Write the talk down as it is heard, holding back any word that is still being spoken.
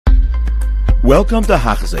Welcome to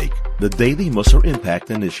Hachzik, the Daily Musar Impact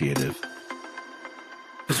Initiative.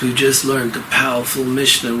 As we just learned the powerful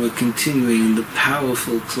Mishnah, we're continuing the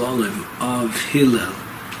powerful Klalim of Hillel.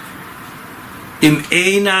 Im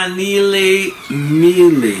ein anile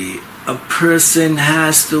mili, a person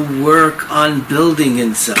has to work on building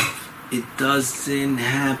himself. It doesn't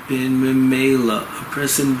happen memela. A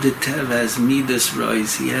person detev has midas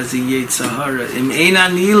rise. He has a yetzer hara. Im ein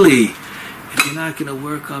anili. If you're not going to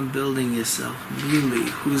work on building yourself, really,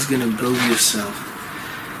 who's going to build yourself?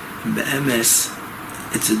 In the MS,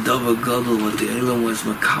 it's a davar gadol what the Elam was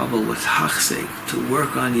makabel with hachsek, to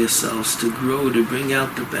work on yourselves, to grow, to bring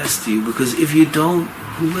out the best of you. Because if you don't,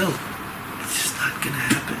 who will? It's just not going to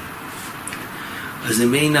happen. As a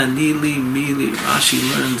meina nili mili, Rashi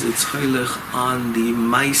learns it's choilech on the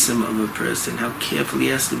maisim of a person, how careful he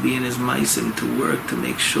has to be in his maisim to work, to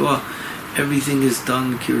make sure everything is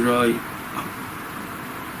done kiroi.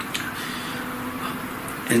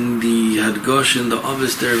 And the Hadgosh and the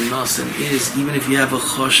Avos there of Nasan is, even if you have a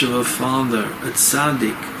chosh of a father, a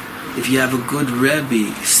tzaddik, if you have a good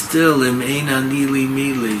Rebbe, still im ein anili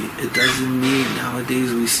mili. It doesn't mean,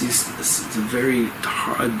 nowadays we see, it's a very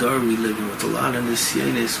hard dar we live in with a lot of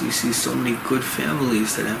nisyanis. We see so many good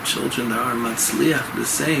families that have children that are matzliach, the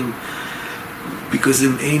same, because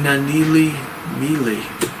im ein anili mili,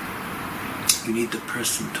 you need the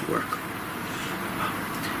person to work.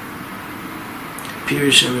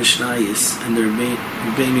 Pirkei and Mishnayos and the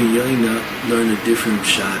Rebbeinu Yoina learn a different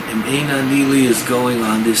shot. Im ein anili is going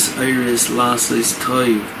on this iris lasis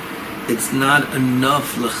toiv. It's not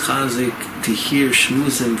enough lechazik to hear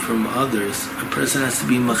shmuzim from others. A person has to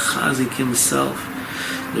be machazik himself.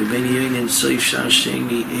 The Rebbeinu Yoina in Soif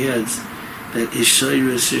Shasheni adds that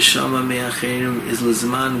ishayris shama me'acherim is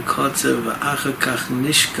lezman kotzev v'achakach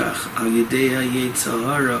nishkach al yedei ha'yetzer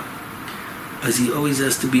hara. As he always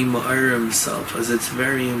has to be ma'ar himself, as it's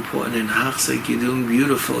very important. In Hachzik, you're doing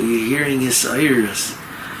beautiful, you're hearing his iris,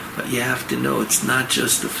 but you have to know it's not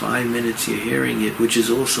just the 5 minutes you're hearing it, which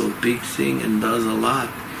is also a big thing and does a lot.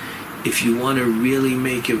 If you want to really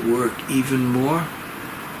make it work even more,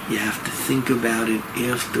 you have to think about it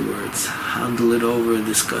afterwards, handle it over,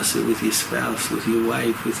 discuss it with your spouse, with your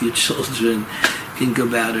wife, with your children, think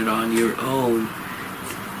about it on your own.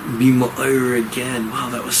 Be ma'ir again. Wow,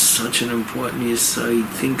 that was such an important yesod.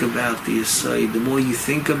 Think about the yesod. The more you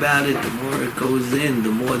think about it, the more it goes in, the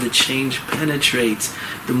more the change penetrates,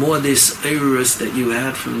 the more this iris that you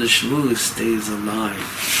had from the shmuz stays alive.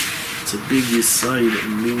 It's a big yesod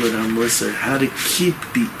in Limud HaMusar, how to keep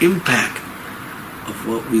the impact of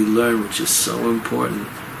what we learn, which is so important.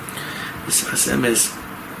 This SMS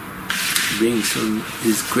brings from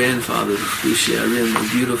his grandfather, a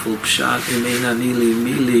beautiful pshat, im ein anili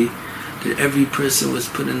mili, that every person was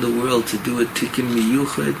put in the world to do a tikkun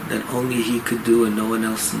miyuchad that only he could do and no one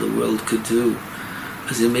else in the world could do.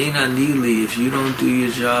 As im ein anili, if you don't do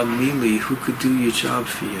your job mili, who could do your job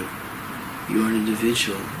for you? You're an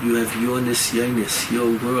individual. You have your nisyanis, your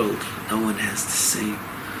world. No one has the same.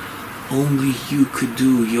 Only you could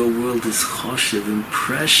do. Your world is choshev and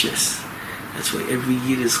precious. That's why every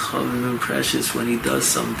Yid is chavim and precious when he does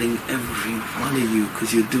something, every one of you,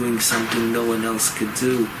 because you're doing something no one else could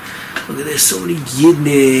do. Look, there's so many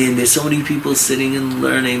Yidnin, there's so many people sitting and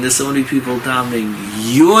learning, there's so many people davening.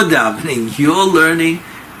 Your davening, your learning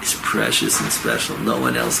is precious and special. No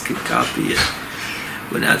one else could copy it.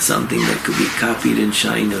 We're not something that could be copied in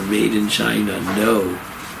China, made in China, no.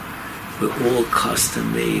 We're all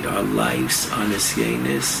custom made. Our lives are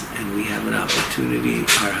nisyanis, and we have an opportunity,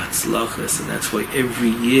 our hatzlachas, and that's why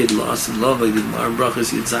every Yid, lost in love, like the Gemara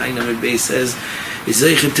Brachos Yud Zayin Amud Beis says, is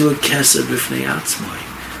zeichet to a keser b'fnei atzmai,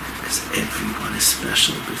 because everyone is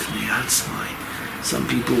special b'fnei atzmai. Some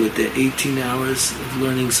people with their 18 hours of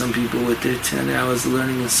learning, some people with their 10 hours of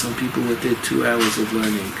learning, and some people with their 2 hours of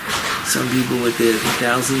learning. Some people with their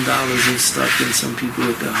 $1,000 of stuck, and some people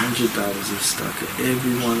with their $100 of stuck.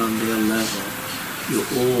 Everyone on their level. You're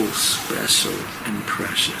all special and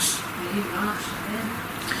precious.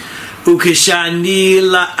 Ukeshani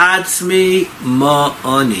la'atzmi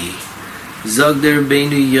ma'ani. Zog der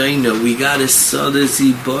Rebbeinu Yoina. We got a sada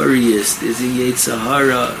zibarius. There's a yetzer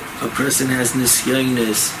hara. A person has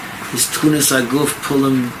nisyanis. His tunas aguf pull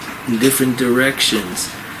him in different directions.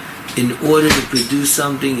 In order to produce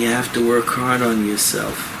something, you have to work hard on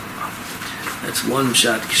yourself. That's one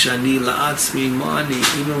shot. Kshani la'atzmi mani.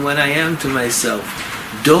 Even when I am to myself,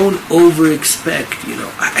 don't over-expect.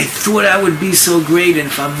 I thought I would be so great, and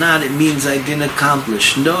if I'm not, it means I didn't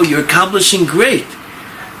accomplish. No, you're accomplishing great.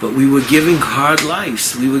 But we were giving hard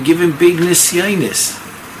lives. We were giving big nisyanis.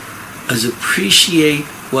 As appreciate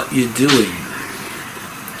what you're doing.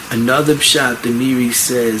 Another pshat, the Miri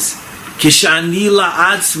says, Kishani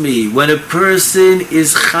la'atzmi, when a person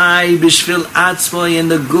is chai b'shvil atzmai in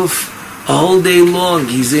the guf a whole day long,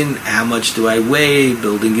 he's in how much do I weigh,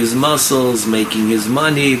 building his muscles, making his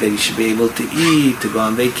money, that he should be able to eat, to go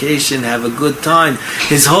on vacation, have a good time.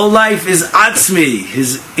 His whole life is atzmi,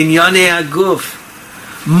 his inyane aguf.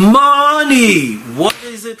 Money! What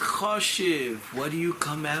is it choshev? What do you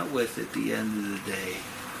come out with at the end of the day?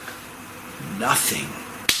 Nothing.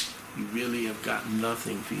 You really have got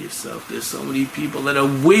nothing for yourself. There's so many people that are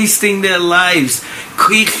wasting their lives,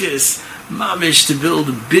 kliches, mamish, to build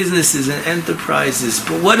businesses and enterprises.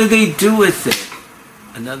 But what do they do with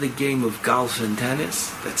it? Another game of golf and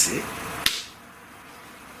tennis? That's it.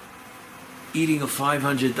 Eating a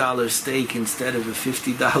 $500 steak instead of a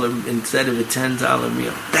 $50, instead of a $10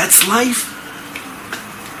 meal. That's life.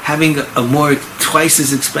 Having a more twice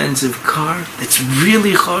as expensive car. That's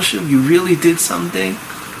really choshev. You really did something.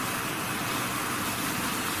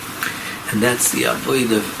 And that's the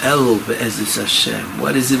avoid of El be'ezus Hashem.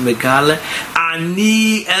 What is it, Megala?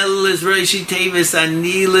 Ani El is Roshi Tevis,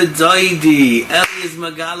 Ani ledoidi. El is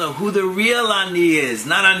Megala, who the real Ani is.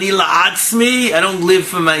 Not Ani la'atzmi, I don't live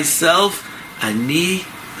for myself. Ani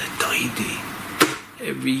ledoidi.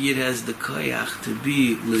 Every yid has the koyach to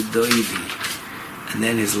be ledoidi. And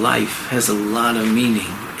then his life has a lot of meaning.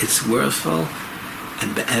 It's worthful.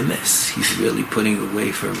 And be'emes, he's really putting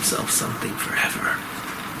away for himself something forever.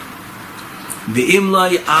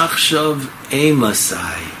 V'imlai achshav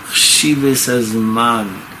emasai chshivas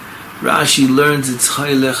hazman. Rashi learns it's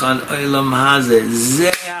chaylech on olam hazeh.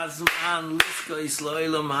 Zeh hazman liskois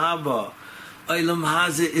lo'olam haba. Olam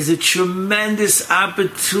hazeh is a tremendous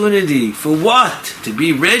opportunity for what? To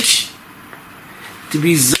be rich, to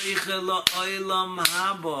be zeicha lo'olam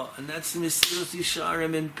haba, and that's the Mesilas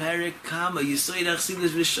Yesharim in Perek Kama. Yisoid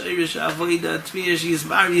achsidus v'shayrish avoida tmiyash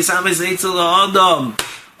yisbar yisames eitzel ha'adam.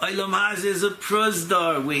 Olam Hazeh is a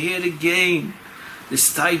prosdar. We're here to gain. The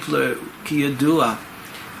Stipler, Kiyadua,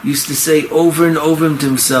 used to say over and over to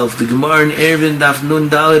himself, the Gemara in Erevin Daf Nun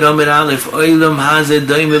Dalet Amid Aleph, Olam Hazeh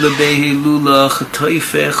daime lebehi lula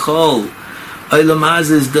ch'toife chol. Olam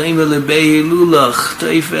Hazeh is daime lebehi lula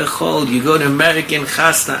ch'toife chol. You go to American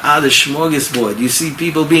Chasna, the smorgasbord, you see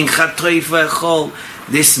people being ch'toife chol.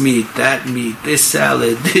 This meat, that meat, this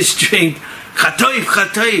salad, this drink. Chatoif,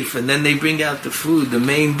 chatoif, and then they bring out the food, the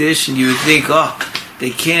main dish, and you would think, oh, they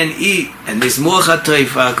can't eat, and there's more chatoif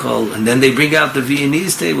achol, and then they bring out the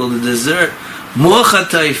Viennese table, the dessert, more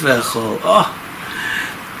chatoif achol. Oh,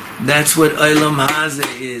 that's what Olam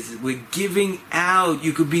Hazeh is. We're giving out.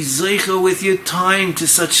 You could be zeicha with your time to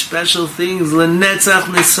such special things. Lenetzach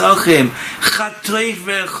nesachim,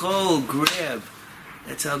 chatoif achol, grab.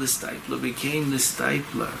 That's how the Stipler became the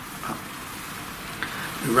Stipler.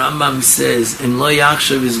 The Rambam says, "In lo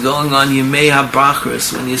yachshav is going on Yemei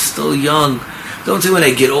HaBrachos when you're still young. Don't say when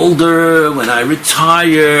I get older, when I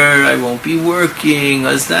retire, I won't be working.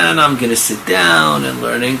 As then I'm going to sit down and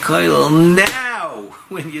learn in Koilel. Now,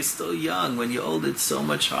 when you're still young, when you're old, it's so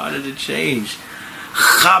much harder to change.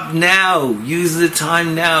 Chab now, use the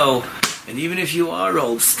time now, and even if you are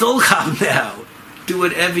old, still chab now. Do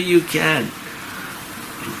whatever you can."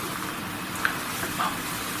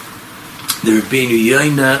 The Rabbeinu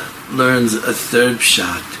Yoina learns a third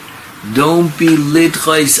pshat. Don't be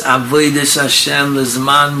lidchos avodas Hashem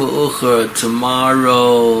lezman me'ucher,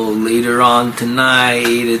 tomorrow, later on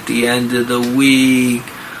tonight, at the end of the week,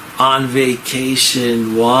 on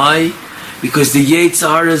vacation. Why? Because the Yetzer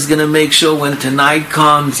Hara is going to make sure when tonight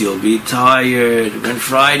comes, you'll be tired. When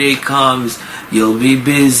Friday comes, you'll be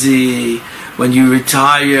busy. When you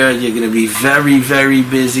retire, you're going to be very, very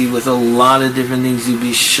busy with a lot of different things. You'll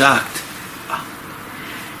be shocked.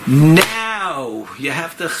 Now! You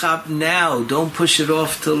have to chop now. Don't push it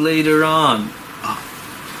off till later on.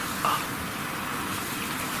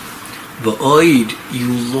 V'oid,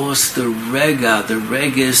 you lost the rega. The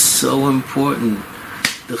rega is so important.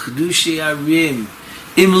 The Chedushi Arim.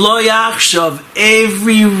 Im lo yachshav,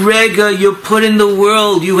 every rega you put in the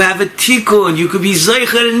world, you have a tikkun. You could be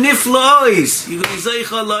zeicha niflois. You could be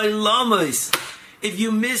zeicha lo'ilamos. If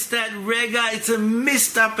you miss that rega, it's a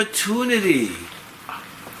missed opportunity.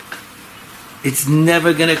 It's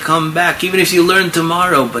never going to come back, even if you learn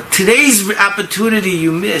tomorrow. But today's opportunity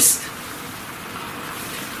you missed.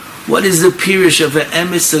 What is the pirush of an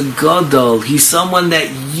emes gadol? He's someone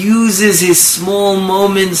that uses his small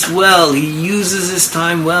moments well. He uses his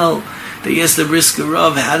time well. The Yesler Brisker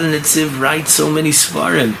Rav had an Netziv write so many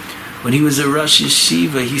svarim. When he was a Rosh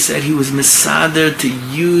Yeshiva, he said he was mesader to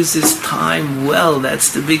use his time well.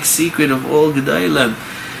 That's the big secret of all Gedolim.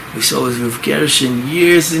 We saw with Rav Gershon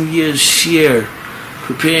years and years shir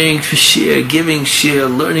preparing for shir, giving shir,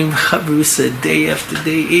 learning chavrusa day after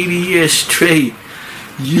day, 80 years straight,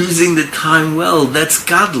 using the time well. That's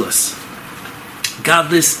godless.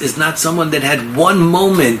 Godless is not someone that had one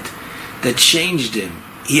moment that changed him.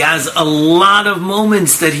 He has a lot of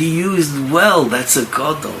moments that he used well. That's a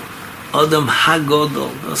gadol. Adam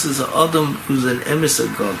ha-gadol. This is an Adam who's an emes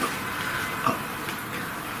gadol.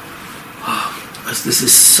 This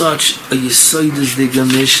is such a Yesodus Diga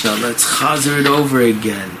Mishnah. Let's chazer it over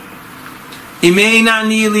again. Imein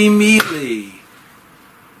anili mili.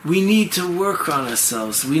 We need to work on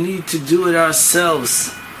ourselves. We need to do it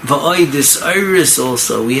ourselves. Va'oi, this iris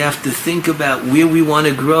also. We have to think about where we want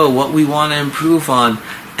to grow, what we want to improve on,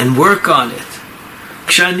 and work on it.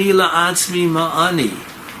 Kshani la'atzmi ma'ani.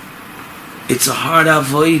 It's a hard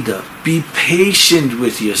avoida. Be patient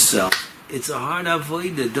with yourself. It's a hard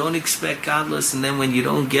avoida. Don't expect godless, and then when you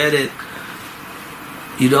don't get it,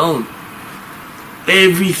 you don't.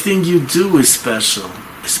 Everything you do is special.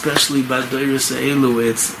 Especially by Doiris Elu,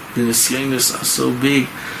 it's the Nisyonis are so big,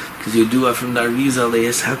 because you do it from the Arizal. They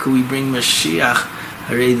ask, how can we bring Mashiach?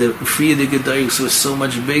 The Friya Gedoyus was so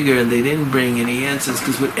much bigger, and they didn't bring any answers,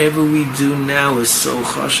 because whatever we do now is so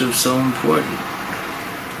chashuv, so important.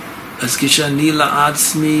 As kishani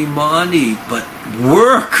la'atzmi ma'ani, but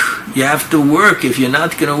work. You have to work. If you're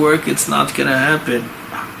not going to work, it's not going to happen.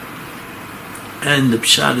 And the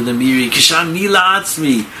pshat of the miri, kishani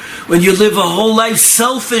la'atzmi. When you live a whole life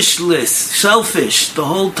selfish the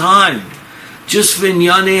whole time, just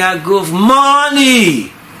v'nyane haguf,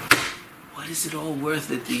 money. What is it all worth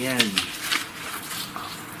at the end?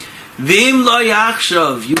 V'im lo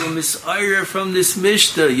yachshav, you are misayir from this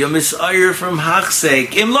mishnah, you're misayir from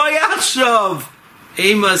hachsek. Im lo yachshav,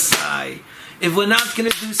 emasai. If we're not going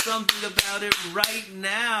to do something about it right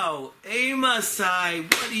now, emasai,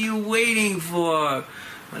 what are you waiting for?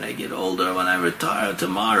 When I get older, when I retire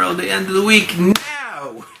tomorrow, the end of the week,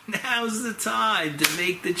 now! Now's the time to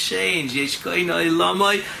make the change. Which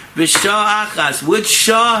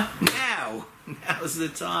shah? Now! Now's the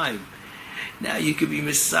time. Now you could be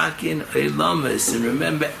misakin olamas, and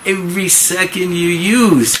remember every second you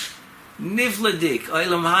use. Nifladik,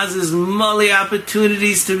 olam hazes mali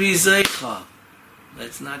opportunities to be zeicha.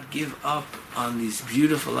 Let's not give up on these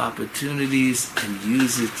beautiful opportunities and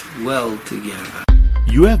use it well together.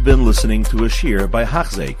 You have been listening to a shir by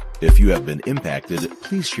Hachzeik. If you have been impacted,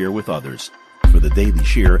 please share with others. For the daily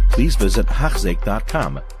shir, please visit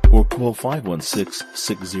Hachzeik.com or call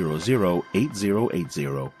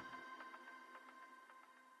 516-600-8080.